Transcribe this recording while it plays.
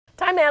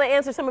Time now to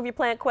answer some of your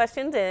plant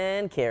questions,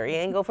 and Carrie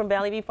Engel from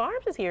WBAL-TV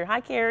Farms is here.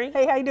 Hi, Carrie.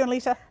 Hey, how you doing,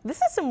 Lisa? This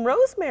is some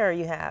rosemary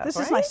you have, This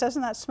right? is nice.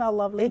 Doesn't that smell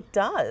lovely? It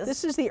does.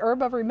 This is the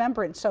herb of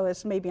remembrance, so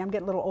it's maybe I'm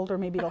getting a little older,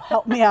 maybe it'll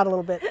help me out a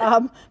little bit.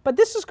 But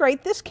this is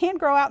great. This can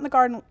grow out in the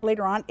garden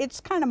later on.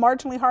 It's kind of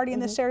marginally hardy in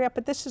this area,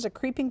 but this is a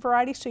creeping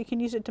variety, so you can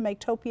use it to make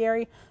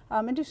topiary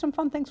and do some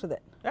fun things with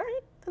it. All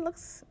right. It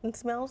looks and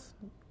smells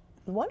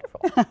wonderful.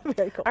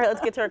 Very cool. All right,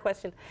 let's get to our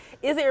question.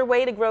 Is there a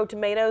way to grow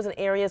tomatoes in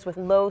areas with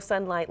low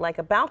sunlight, like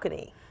a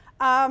balcony?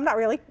 Not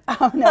really. No,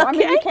 Okay. I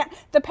mean, you can't.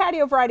 The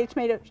patio variety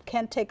tomato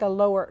can take a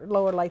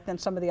lower light than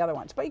some of the other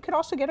ones, but you could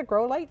also get a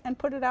grow light and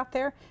put it out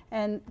there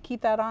and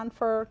keep that on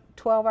for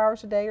 12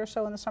 hours a day or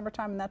so in the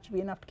summertime, and that should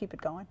be enough to keep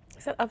it going.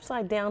 Is that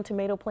upside down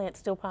tomato plant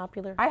still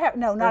popular?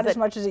 No, not as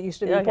much as it used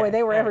to be. Okay. Boy,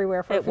 they were All right.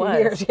 everywhere for a It few was.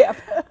 years. Yeah.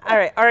 All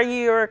right. Are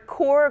your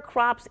core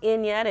crops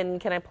in yet, and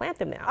can I plant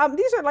them now?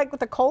 These are like with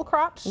the cole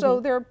crops, so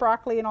they're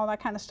broccoli and all that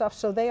kind of stuff.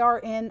 So they are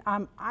in.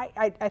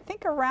 I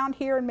think around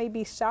here and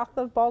maybe south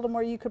of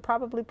Baltimore, you could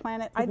probably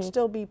plant it. I'd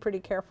still be pretty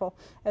careful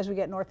as we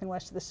get north and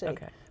west of the city.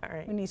 Okay. All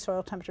right. We need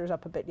soil temperatures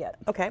up a bit yet.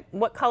 Okay.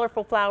 What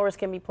colorful flowers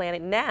can be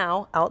planted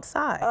now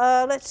outside?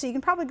 Let's see. You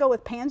can probably go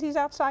with pansies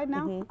outside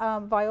now.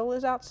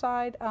 Violas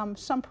outside.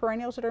 Some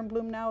perennials that are in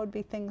bloom now would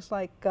be things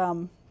like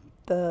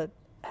the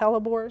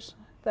hellebores,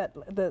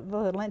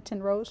 the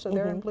Lenten rose, so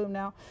they're in bloom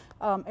now.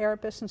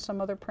 Arabis and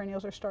some other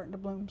perennials are starting to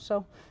bloom.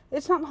 So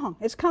it's not long.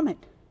 It's coming.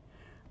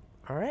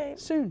 All right.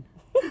 Soon.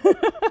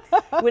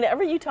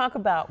 Whenever you talk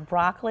about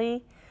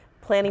broccoli,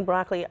 planting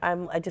broccoli,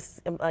 I'm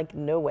like,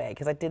 no way,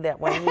 because I did that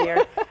one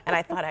year and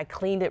I thought I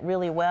cleaned it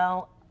really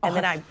well, and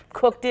then I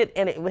cooked it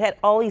and it had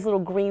all these little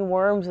green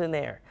worms in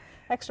there.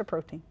 Extra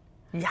protein.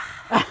 Yeah.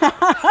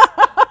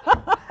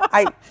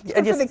 I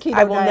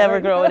will diet, never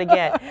right? grow it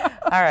again.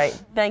 All right.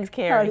 Thanks,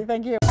 Carrie. All right,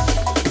 thank you.